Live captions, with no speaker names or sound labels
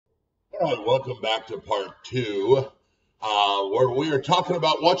All right, welcome back to part two, where we are talking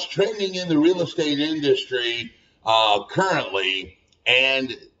about what's trending in the real estate industry currently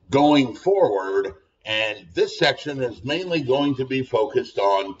and going forward. And this section is mainly going to be focused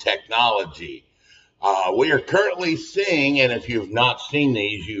on technology. We are currently seeing, and if you've not seen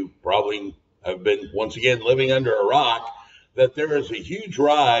these, you probably have been once again living under a rock, that there is a huge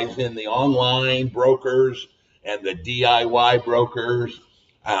rise in the online brokers and the DIY brokers.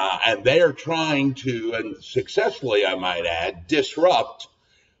 And they are trying to, and successfully, I might add, disrupt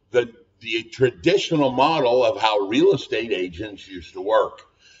the traditional model of how real estate agents used to work.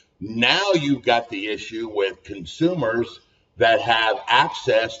 Now you've got the issue with consumers that have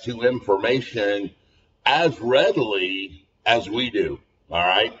access to information as readily as we do. All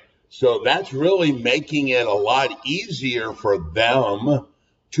right. So that's really making it a lot easier for them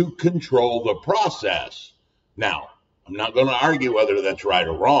to control the process. Now, I'm not going to argue whether that's right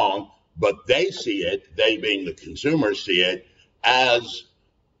or wrong, but they see it, they being the consumers see it, as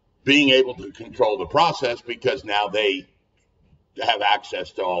being able to control the process because now they have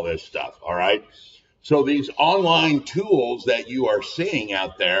access to all this stuff, all right? So these online tools that you are seeing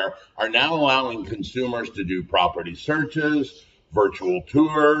out there are now allowing consumers to do property searches, virtual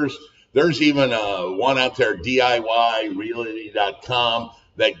tours. There's even one out there, DIYrealty.com,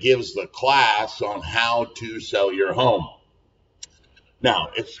 that gives the class on how to sell your home. Now,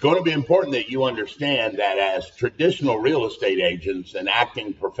 it's going to be important that you understand that as traditional real estate agents and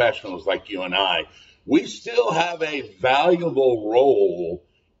acting professionals like you and I, we still have a valuable role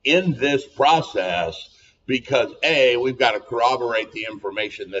in this process because, A, we've got to corroborate the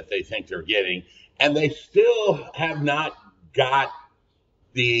information that they think they're getting, and they still have not got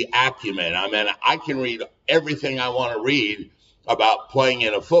the acumen. I mean, I can read everything I want to read about playing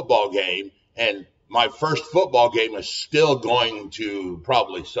in a football game, and my first football game is still going to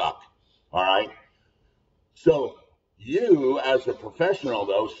probably suck. All right. So you as a professional,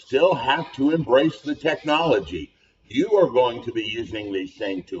 though, still have to embrace the technology. You are going to be using these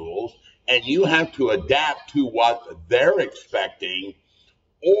same tools, and you have to adapt to what they're expecting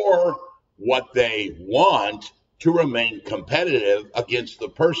or what they want to remain competitive against the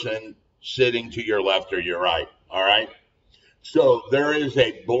person sitting to your left or your right. All right. So there is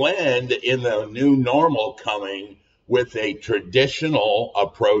a blend in the new normal coming with a traditional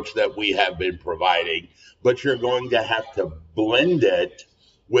approach that we have been providing, but you're going to have to blend it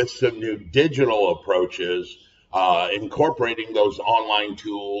with some new digital approaches, incorporating those online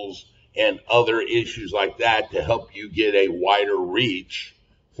tools and other issues like that to help you get a wider reach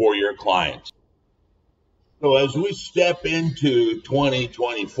for your clients. So as we step into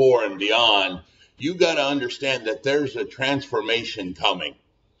 2024 and beyond, you got to understand that there's a transformation coming.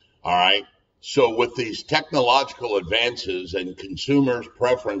 All right. So with these technological advances and consumers'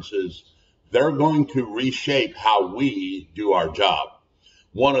 preferences, they're going to reshape how we do our job.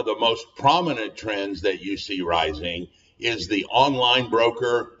 One of the most prominent trends that you see rising is the online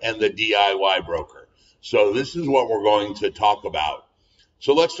broker and the DIY broker. So this is what we're going to talk about.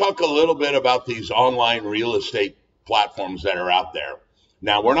 So let's talk a little bit about these online real estate platforms that are out there.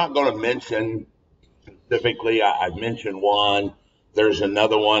 Now, we're not going to mention specifically, I've mentioned one. There's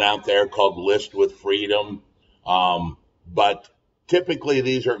another one out there called List with Freedom. But typically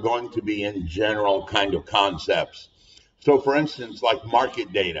these are going to be in general kind of concepts. So for instance, like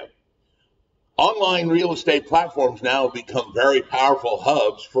market data. Online real estate platforms now have become very powerful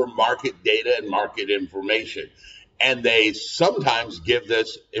hubs for market data and market information. And they sometimes give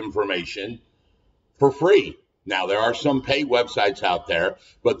this information for free. Now, there are some paid websites out there,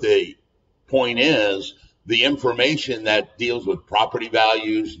 but the point is the information that deals with property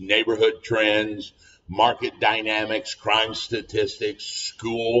values, neighborhood trends, market dynamics, crime statistics,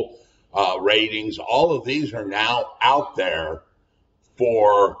 school ratings, all of these are now out there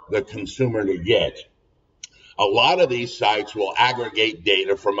for the consumer to get. A lot of these sites will aggregate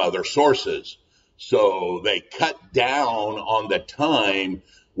data from other sources. So they cut down on the time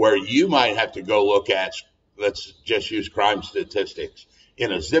where you might have to go look at, let's just use crime statistics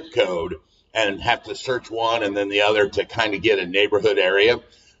in a zip code and have to search one and then the other to kind of get a neighborhood area.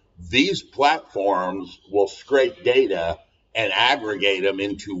 These platforms will scrape data and aggregate them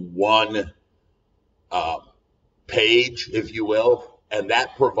into one page, if you will, and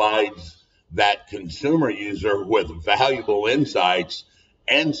that provides that consumer user with valuable insights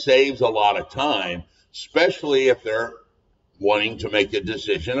and saves a lot of time, especially if they're wanting to make a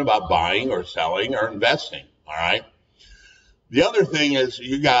decision about buying or selling or investing. All right. The other thing is, do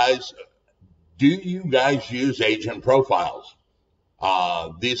you guys use agent profiles?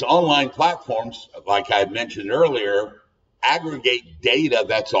 These online platforms, like I mentioned earlier, aggregate data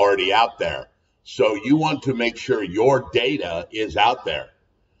that's already out there. So you want to make sure your data is out there.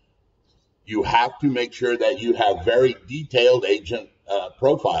 You have to make sure that you have very detailed agent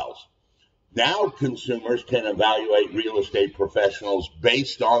profiles. Now consumers can evaluate real estate professionals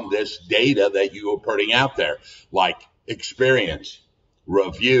based on this data that you are putting out there, like experience,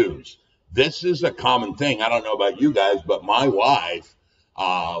 reviews. This is a common thing. I don't know about you guys, but my wife,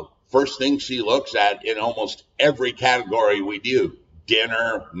 first thing she looks at in almost every category we do,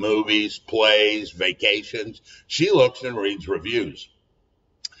 dinner, movies, plays, vacations, she looks and reads reviews.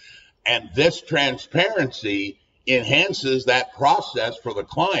 And this transparency enhances that process for the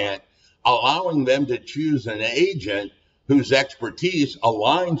client, allowing them to choose an agent whose expertise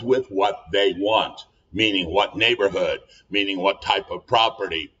aligns with what they want, meaning what neighborhood, meaning what type of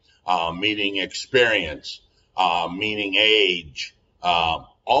property, meaning experience, meaning age,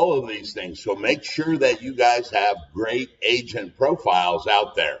 all of these things. So make sure that you guys have great agent profiles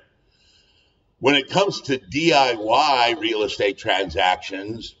out there. When it comes to DIY real estate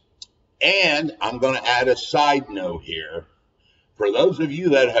transactions, and I'm going to add a side note here. For those of you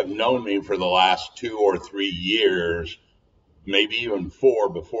that have known me for the last 2 or 3 years, maybe even 4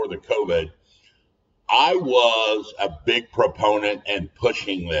 before the COVID, I was a big proponent and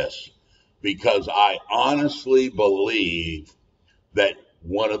pushing this because I honestly believe that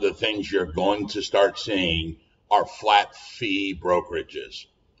one of the things you're going to start seeing are flat fee brokerages.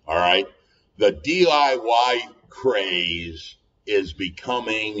 All right. The DIY craze is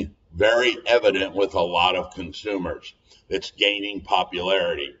becoming very evident with a lot of consumers. It's gaining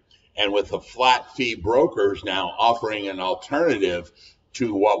popularity. And with the flat fee brokers now offering an alternative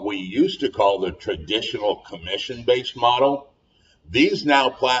to what we used to call the traditional commission-based model, these now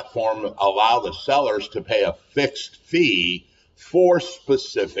platforms allow the sellers to pay a fixed fee for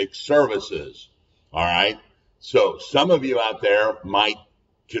specific services. All right. So some of you out there might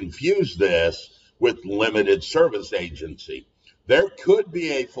confuse this with limited service agency. There could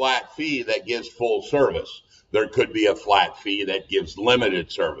be a flat fee that gives full service. There could be a flat fee that gives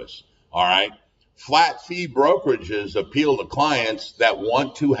limited service. All right. Flat fee brokerages appeal to clients that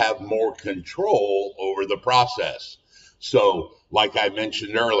want to have more control over the process. So, like I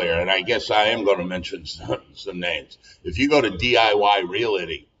mentioned earlier, and I guess I am going to mention some names. If you go to DIY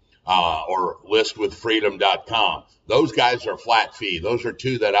Realty or listwithfreedom.com, those guys are flat fee. Those are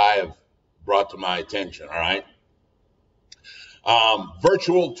 2 that I have brought to my attention. All right.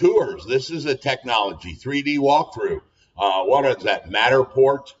 Virtual tours. This is a technology, 3D walkthrough. What is that?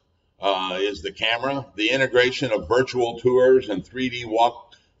 Matterport is the camera. The integration of virtual tours and 3D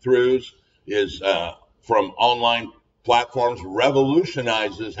walkthroughs is from online platforms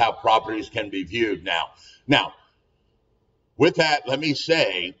revolutionizes how properties can be viewed now. With that, let me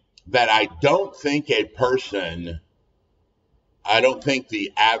say that I don't think the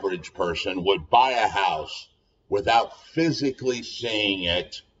average person would buy a house without physically seeing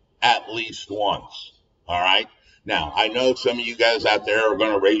it at least once. All right. Now, I know some of you guys out there are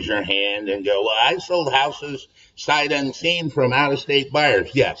going to raise your hand and go, well, I sold houses sight unseen from out-of-state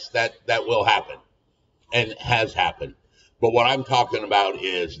buyers. Yes, that will happen and has happened. But what I'm talking about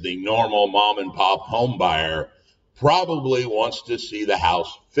is the normal mom and pop home buyer probably wants to see the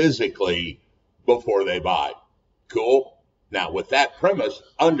house physically before they buy. Cool. Now, with that premise,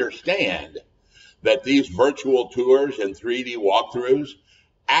 understand that these virtual tours and 3D walkthroughs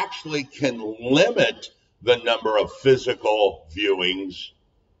actually can limit the number of physical viewings.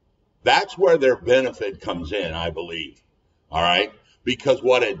 That's where their benefit comes in, I believe. All right. Because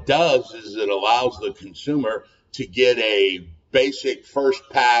what it does is it allows the consumer to get a basic first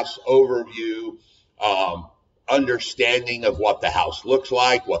pass overview, understanding of what the house looks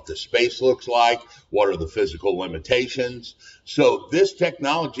like, what the space looks like, what are the physical limitations. So this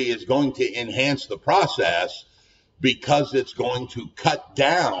technology is going to enhance the process because it's going to cut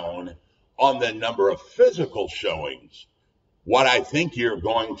down on the number of physical showings. What I think you're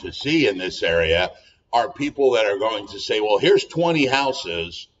going to see in this area are people that are going to say, well, here's 20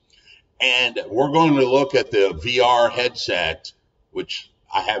 houses, and we're going to look at the VR headset, which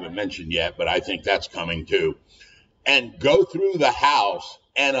I haven't mentioned yet, but I think that's coming too, and go through the house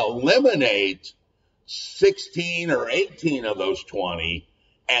and eliminate 16 or 18 of those 20,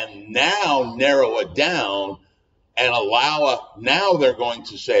 and now narrow it down and now they're going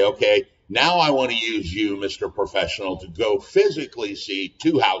to say, okay, now I want to use you, Mr. Professional, to go physically see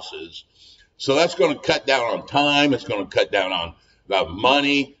 2 houses. So that's going to cut down on time. It's going to cut down on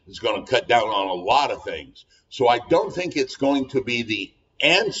money. It's going to cut down on a lot of things. So I don't think it's going to be the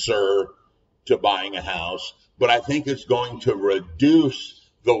answer to buying a house, but I think it's going to reduce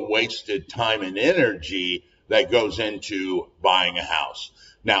the wasted time and energy that goes into buying a house.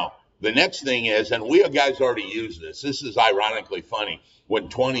 Now, the next thing is, and we guys already use this. This is ironically funny. When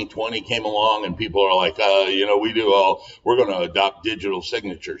 2020 came along and people are like, we're going to adopt digital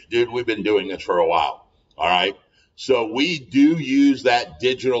signatures. Dude, we've been doing this for a while. All right. So we do use that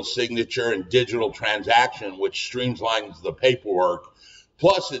digital signature and digital transaction, which streamlines the paperwork.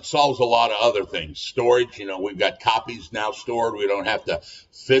 Plus, it solves a lot of other things. Storage, we've got copies now stored. We don't have to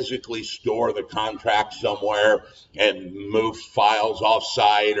physically store the contract somewhere and move files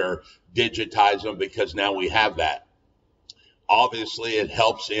off-site or digitize them, because now we have that. Obviously, it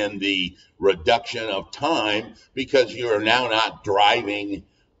helps in the reduction of time, because you are now not driving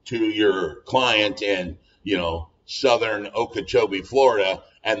to your client in, southern Okeechobee, Florida,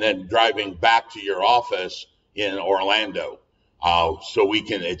 and then driving back to your office in Orlando.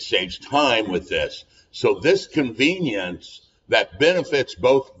 It saves time with this. So this convenience that benefits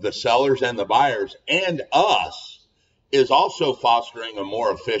both the sellers and the buyers and us is also fostering a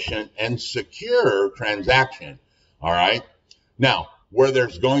more efficient and secure transaction. All right. Now, where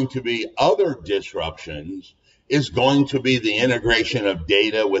there's going to be other disruptions is going to be the integration of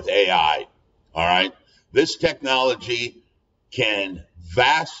data with AI. All right. This technology can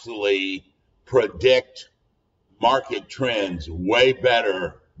vastly predict market trends way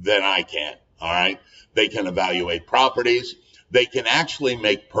better than I can. All right. They can evaluate properties. They can actually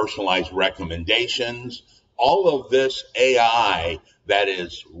make personalized recommendations. All of this AI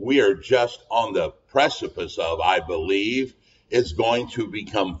we are just on the precipice of, I believe, is going to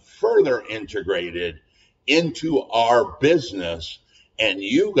become further integrated into our business. And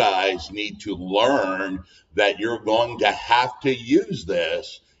you guys need to learn that you're going to have to use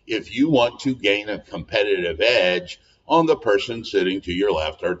this if you want to gain a competitive edge on the person sitting to your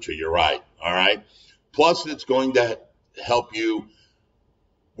left or to your right. All right. Plus, it's going to help you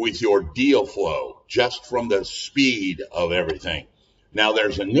with your deal flow just from the speed of everything. Now,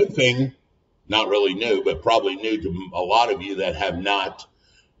 there's a new thing, not really new, but probably new to a lot of you that have not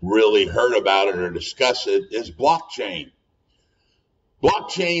really heard about it or discussed it, is blockchain.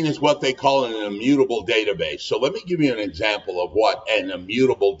 Blockchain is what they call an immutable database. So let me give you an example of what an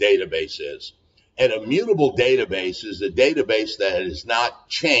immutable database is. An immutable database is a database that is not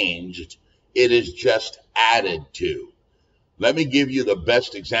changed, it is just added to. Let me give you the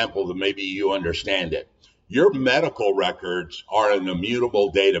best example that maybe you understand it. Your medical records are an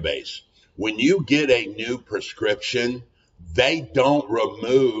immutable database. When you get a new prescription, they don't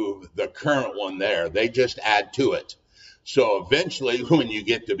remove the current one there. They just add to it. So eventually, when you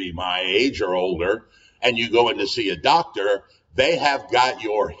get to be my age or older and you go in to see a doctor, they have got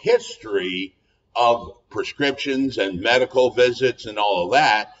your history of prescriptions and medical visits and all of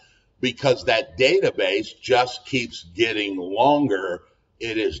that, because that database just keeps getting longer.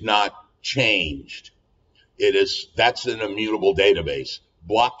 It is not changed. That's an immutable database.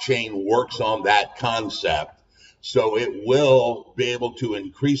 Blockchain works on that concept. So it will be able to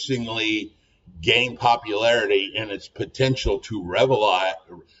increasingly gain popularity in its potential to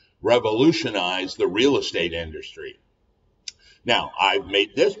revolutionize the real estate industry. Now, I've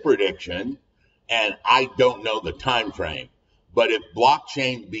made this prediction, and I don't know the time frame, but if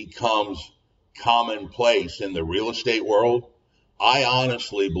blockchain becomes commonplace in the real estate world, I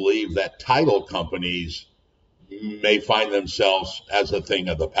honestly believe that title companies may find themselves as a thing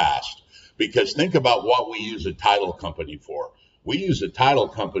of the past. Because think about what we use a title company for. We use a title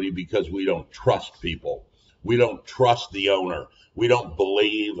company because we don't trust people. We don't trust the owner. We don't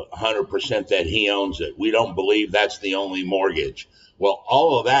believe 100% that he owns it. We don't believe that's the only mortgage. Well,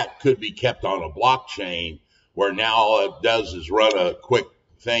 all of that could be kept on a blockchain, where now all it does is run a quick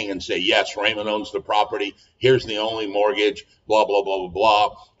thing and say, yes, Raymond owns the property. Here's the only mortgage, blah, blah, blah, blah,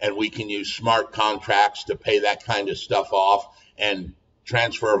 blah. And we can use smart contracts to pay that kind of stuff off, and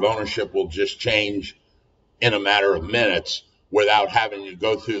transfer of ownership will just change in a matter of minutes without having to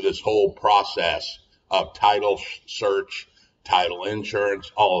go through this whole process of title search, title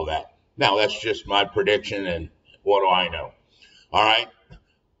insurance, all of that. Now, that's just my prediction, and what do I know? All right.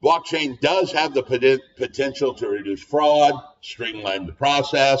 Blockchain does have the potential to reduce fraud, streamline the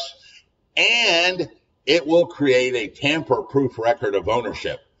process, and it will create a tamper-proof record of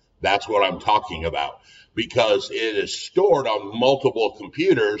ownership. That's what I'm talking about, because it is stored on multiple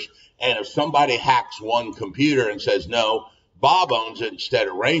computers, and if somebody hacks one computer and says, no, Bob owns it instead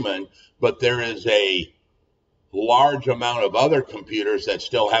of Raymond, but there is a large amount of other computers that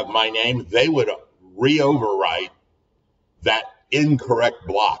still have my name, they would re-overwrite that incorrect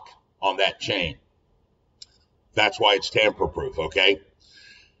block on that chain. That's why it's tamper-proof, okay?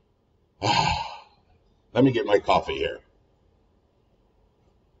 Let me get my coffee here.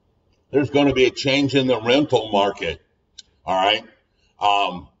 There's going to be a change in the rental market. All right.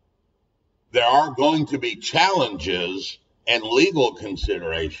 There are going to be challenges and legal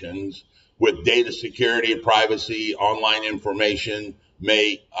considerations with data security, privacy, online information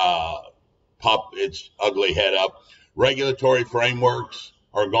may pop its ugly head up. Regulatory frameworks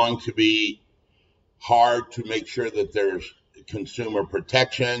are going to be hard to make sure that there's consumer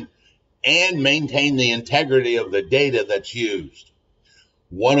protection and maintain the integrity of the data that's used.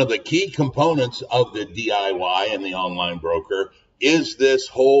 One of the key components of the DIY and the online broker is this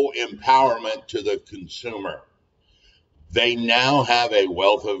whole empowerment to the consumer. They now have a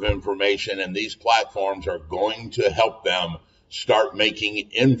wealth of information, and these platforms are going to help them start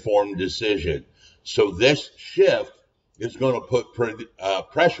making informed decisions. So this shift is going to put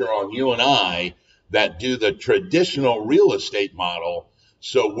pressure on you and I that do the traditional real estate model.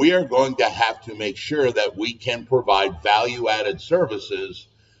 So we are going to have to make sure that we can provide value-added services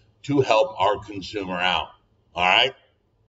to help our consumer out. All right.